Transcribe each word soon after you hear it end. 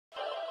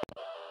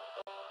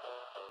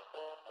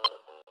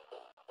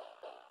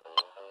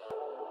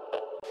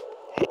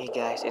Hey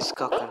guys, it's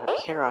Coconut.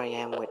 Here I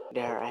am with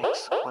Dere,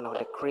 one of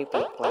the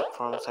creepy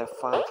platforms I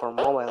found for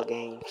mobile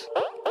games.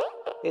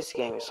 This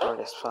game is hard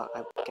as fuck,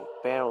 I can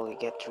barely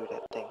get through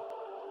that thing.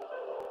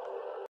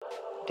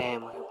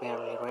 Damn, I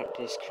barely read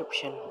the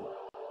description.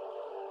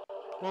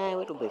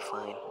 Nah, it'll be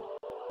fine.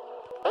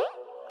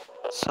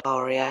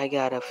 Sorry, I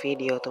got a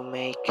video to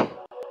make.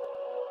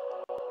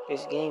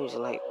 This game is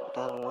like,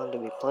 doesn't want to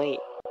be played.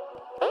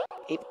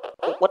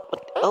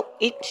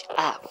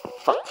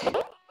 Fuck.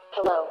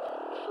 Hello,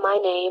 my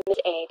name is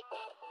Aid.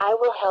 I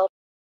will help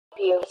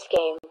you with this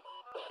game.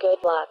 Good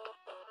luck.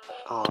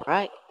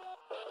 Alright.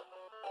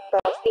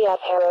 Press the up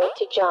arrow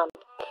to jump.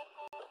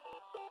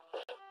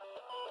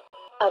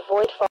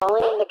 Avoid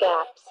falling in the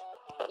gaps.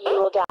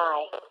 You will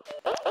die.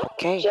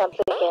 Okay. Jump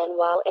again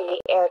while in the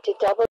air to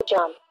double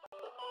jump.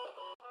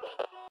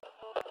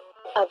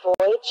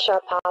 Avoid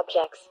sharp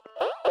objects.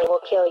 They will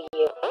kill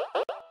you.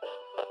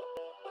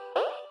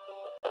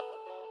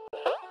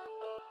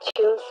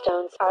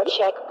 Tombstones are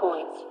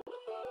checkpoints.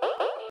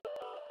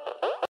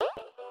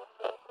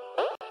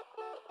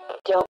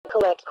 Don't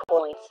collect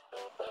coins.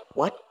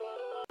 What?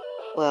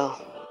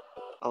 Well,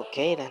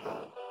 okay then.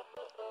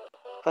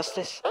 What's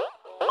this?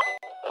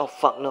 Oh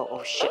fuck no,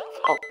 oh shit,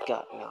 oh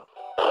god no.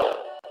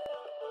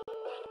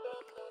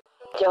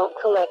 Don't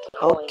collect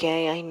coins.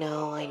 Okay, I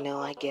know,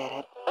 I get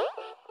it.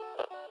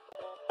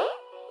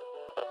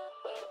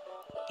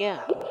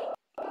 Yeah,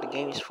 the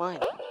game is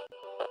fine.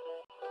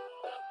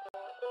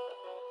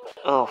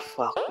 Oh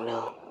fuck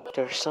no,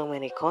 there's so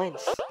many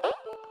coins.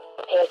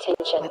 Pay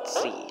attention. Let's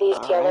see. These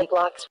yellow Alright.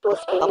 blocks will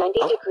spin 90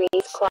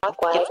 degrees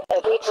clockwise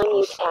every time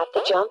you tap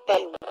the jump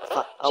button.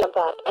 Jump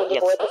up and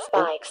avoid the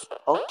spikes.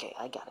 Okay,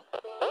 I got it.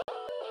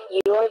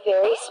 You are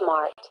very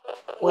smart.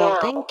 Well, now,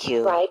 thank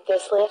you. ride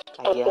this lift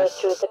and go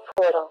through the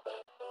portal.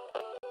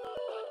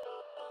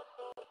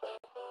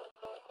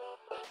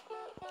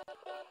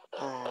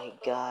 I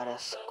got a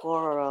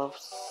score of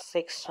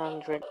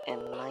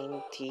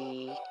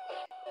 690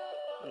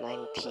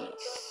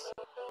 90s.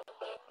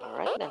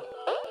 Alright then.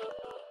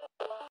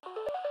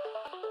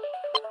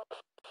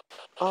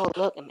 Oh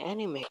look, an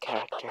anime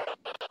character.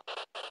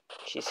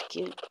 She's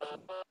cute.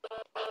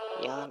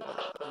 Yana,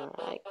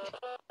 alright.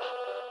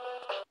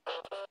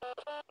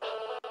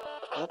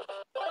 What?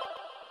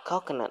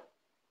 Coconut.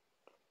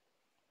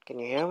 Can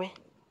you hear me?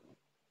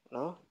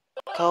 No?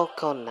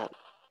 Coconut.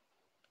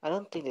 I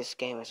don't think this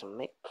game is a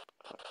mix.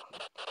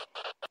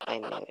 I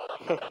knew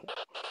it.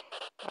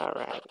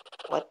 Alright.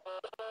 What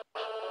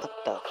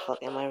the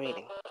fuck am I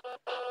reading?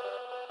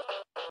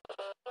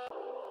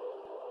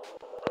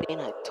 And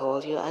I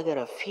told you I got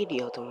a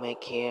video to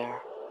make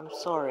here. I'm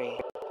sorry.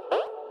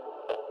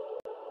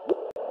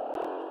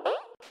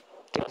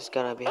 This is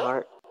gonna be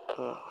hard.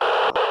 Oh,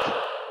 fuck.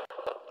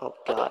 Oh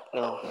god,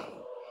 no.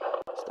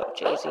 Stop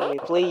chasing me,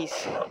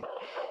 please.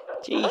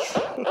 Jeez.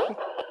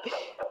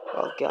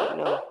 Oh god,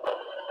 no.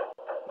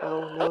 No.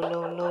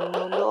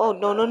 Oh,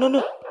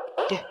 no.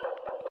 Yeah.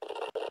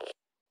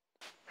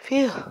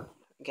 Phew.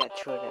 Got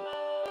through that.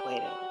 Wait a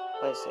minute.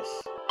 What is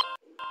this?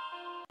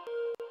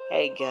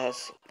 Hey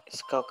guys,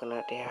 it's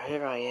Coconut here.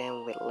 Here I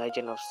am with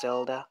Legend of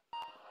Zelda.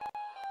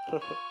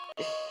 Hey,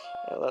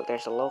 look,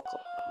 there's a local.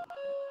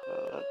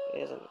 Look,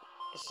 there's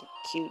some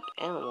cute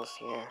animals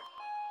here.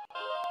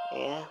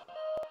 Yeah.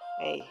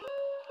 Hey.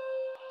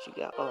 You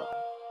got. Oh.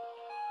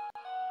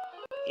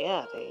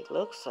 Yeah, they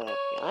look so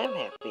happy. I'm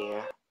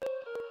happier.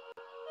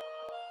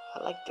 I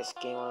like this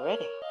game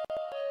already.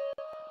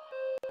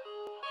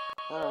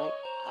 Alright,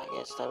 I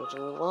guess time to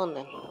move on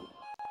then.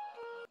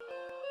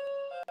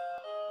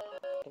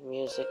 The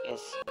music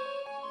is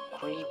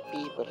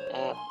creepy but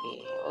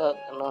happy. Look,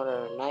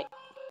 another night.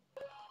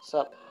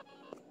 Sup?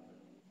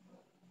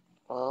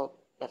 Well,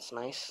 that's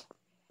nice.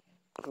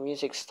 The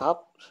music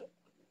stopped.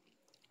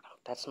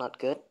 That's not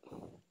good.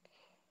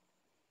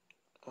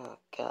 Oh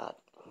god.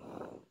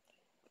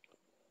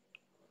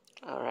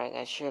 Alright,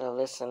 I should have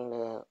listened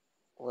to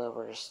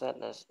whoever said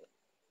this.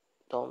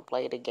 Don't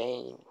play the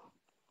game.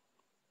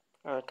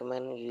 I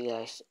recommend you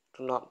guys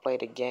do not play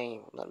the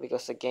game. Not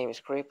because the game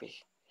is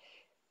creepy,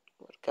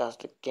 but because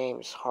the game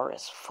is hard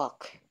as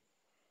fuck.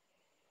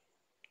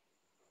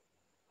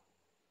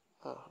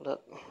 Oh,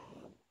 look.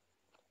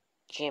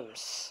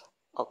 Gyms.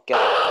 Oh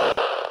god.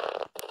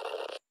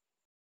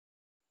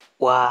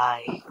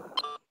 Why?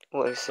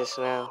 What is this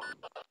now?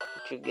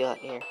 What you got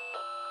here?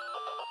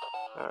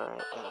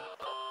 Alright then.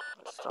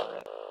 Let's start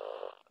it.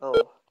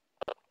 Oh.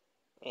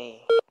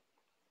 Hey.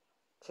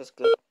 This is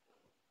good.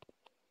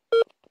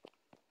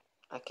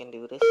 I can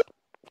do this.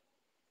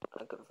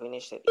 I could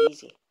finish it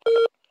easy.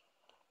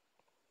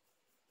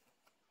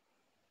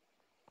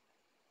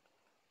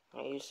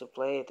 I used to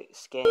play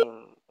this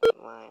game with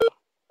my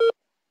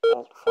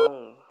old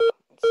phone.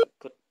 It's a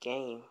good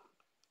game.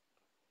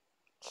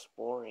 It's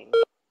boring,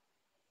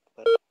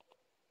 but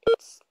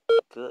it's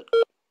good.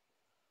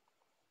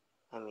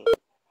 I mean,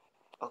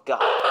 oh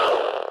god.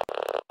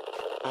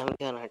 I'm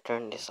gonna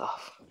turn this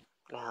off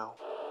now.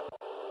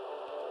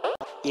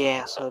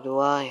 Yeah, so do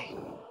I.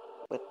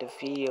 But the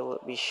video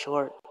would be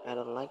short. I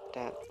don't like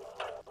that.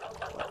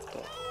 What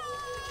the?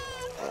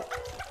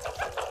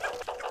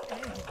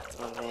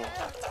 Oh man.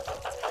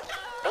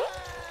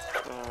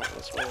 Alright,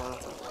 let's move on.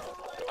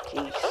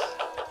 Jeez.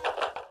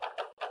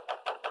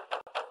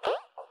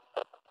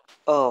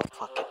 Oh,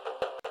 fuck it.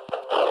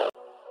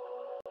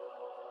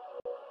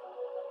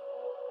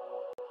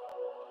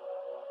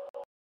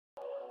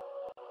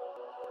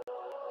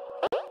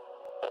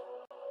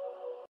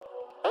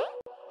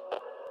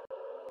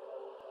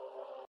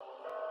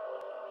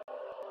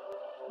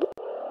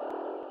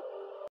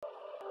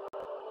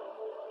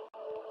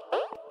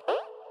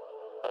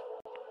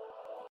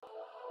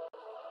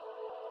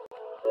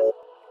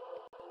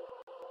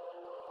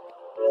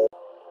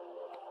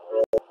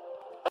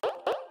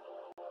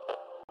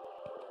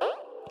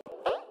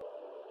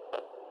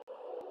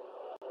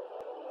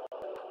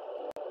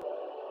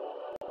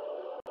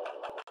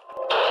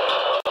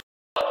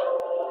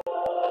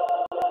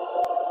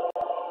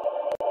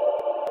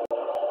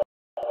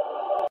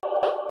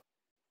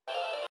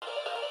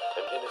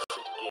 An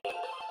innocent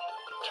game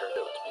turned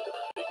out to be the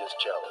biggest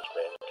challenge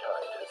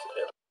mankind has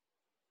ever.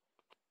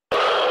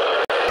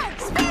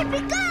 Spare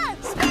begun!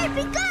 Spare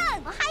begun!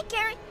 Oh, hi,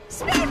 Gary.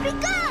 Spare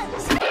begun!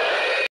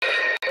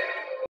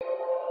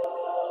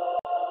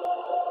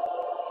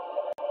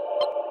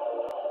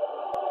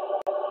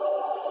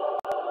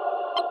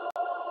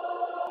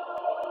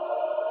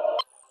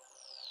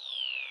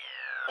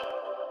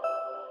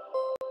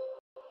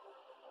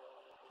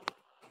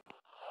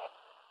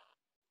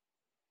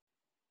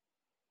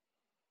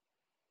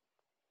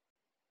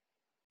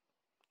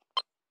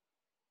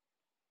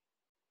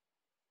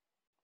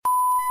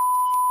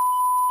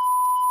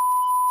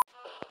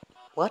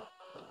 What?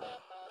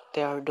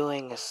 They are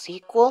doing a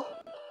sequel?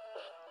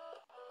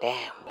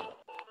 Damn.